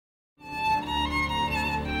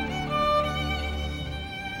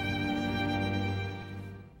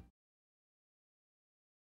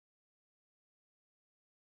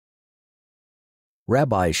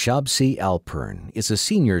Rabbi Shabsi Alpern is a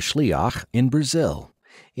senior shliach in Brazil.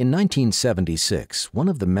 In 1976, one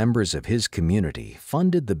of the members of his community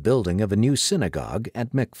funded the building of a new synagogue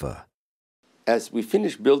at Mikveh. As we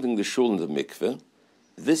finished building the shul and the mikveh,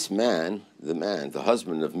 this man, the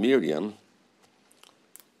husband of Miriam,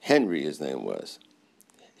 Henry his name was,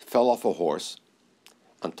 fell off a horse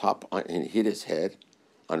and hit his head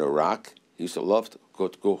on a rock. He used to love to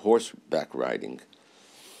go horseback riding.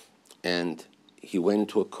 And he went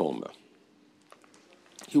into a coma.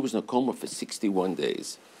 He was in a coma for 61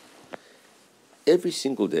 days. Every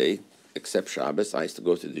single day, except Shabbos, I used to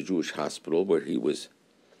go to the Jewish hospital where he was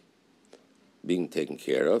being taken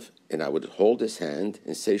care of, and I would hold his hand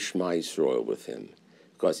and say Shema Yisrael with him.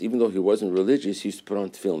 Because even though he wasn't religious, he used to put on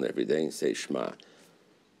tefillin every day and say Shema.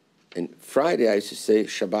 And Friday, I used to say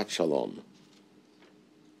Shabbat Shalom.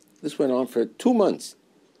 This went on for 2 months.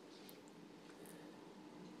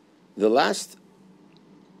 The last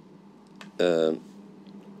 2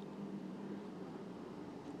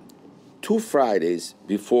 Fridays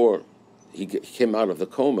before he came out of the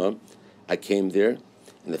coma, I came there,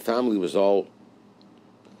 and the family was all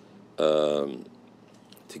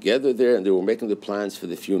together there, and they were making the plans for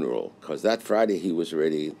the funeral, because that Friday he was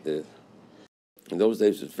already... In those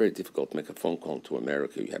days, it was very difficult to make a phone call to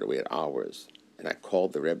America. You had to wait hours. And I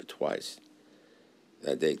called the Rebbe twice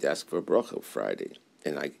that day to ask for a bracha Friday.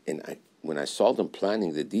 And when I saw them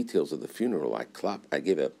planning the details of the funeral, I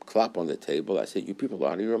gave a clap on the table. I said, "You people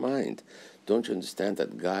are out of your mind. Don't you understand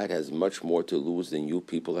that God has much more to lose than you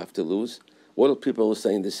people have to lose? What do people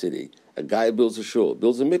say in the city? A guy builds a shul,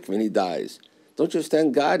 builds a mikveh, and he dies. Don't you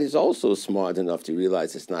understand? God is also smart enough to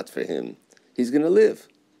realize it's not for him. He's going to live."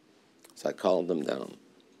 So I calmed them down.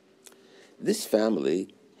 This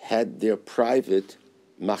family had their private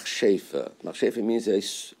machshefa. Machshefa means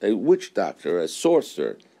a witch doctor, a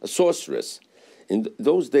sorcerer, a sorceress. In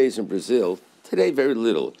those days in Brazil, today very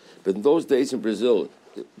little, but in those days in Brazil,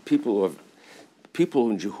 people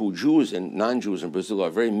who Jews and non-Jews in Brazil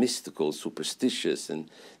are very mystical, superstitious, and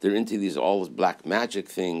they're into these all black magic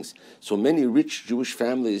things. So many rich Jewish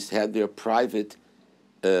families had their private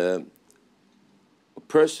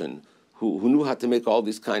person who knew how to make all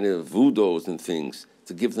these kind of voodoos and things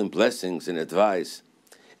to give them blessings and advice.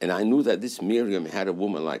 And I knew that this Miriam had a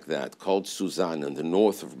woman like that called Susanna in the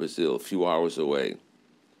north of Brazil, a few hours away.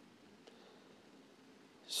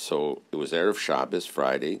 So it was Erev Shabbos,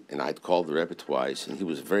 Friday, and I'd called the Rebbe twice, and he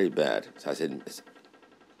was very bad.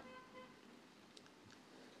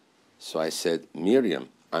 So I said, "Miriam,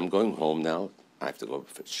 I'm going home now. I have to go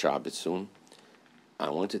for Shabbos soon. I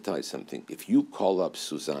want to tell you something. If you call up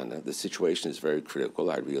Susanna, the situation is very critical,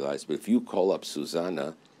 I realize, but if you call up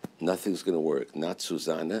Susanna, nothing's going to work. Not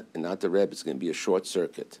Susanna and not the Rebbe. It's going to be a short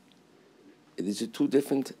circuit. These are two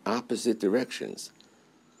different opposite directions.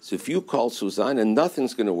 So if you call Susanna,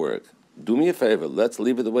 nothing's going to work. Do me a favor. Let's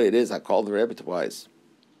leave it the way it is. I called the Rebbe twice."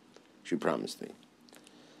 She promised me.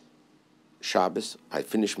 Shabbos, I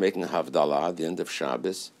finished making a Havdalah at the end of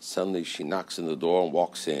Shabbos. Suddenly she knocks on the door and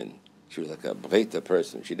walks in. She was like a Breta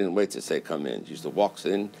person. She didn't wait to say, "Come in." She just walks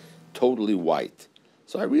in, totally white.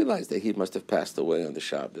 So I realized that he must have passed away on the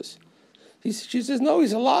Shabbos. She says, "No,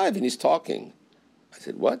 he's alive and he's talking." I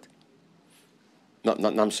said, "What?" No,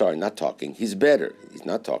 I'm sorry, not talking. He's better. He's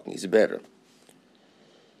not talking. He's better.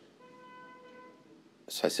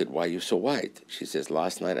 So I said, "Why are you so white?" She says,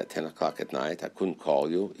 "Last night at 10 o'clock at night, I couldn't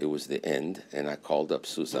call you. It was the end, and I called up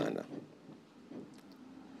Susanna."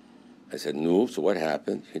 I said, "No, so what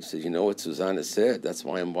happened?" She said, "You know what Susanna said? That's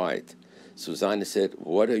why I'm white. Susanna said,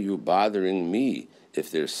 'What are you bothering me if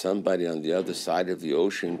there's somebody on the other side of the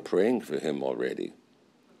ocean praying for him already?'"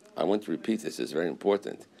 I want to repeat this. It's very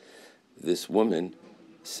important. This woman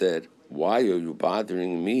said, "Why are you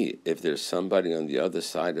bothering me if there's somebody on the other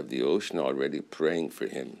side of the ocean already praying for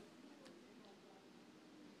him?"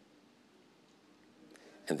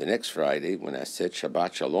 And the next Friday, when I said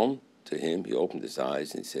Shabbat Shalom to him, he opened his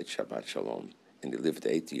eyes and he said Shabbat Shalom. And he lived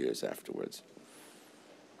 8 years afterwards.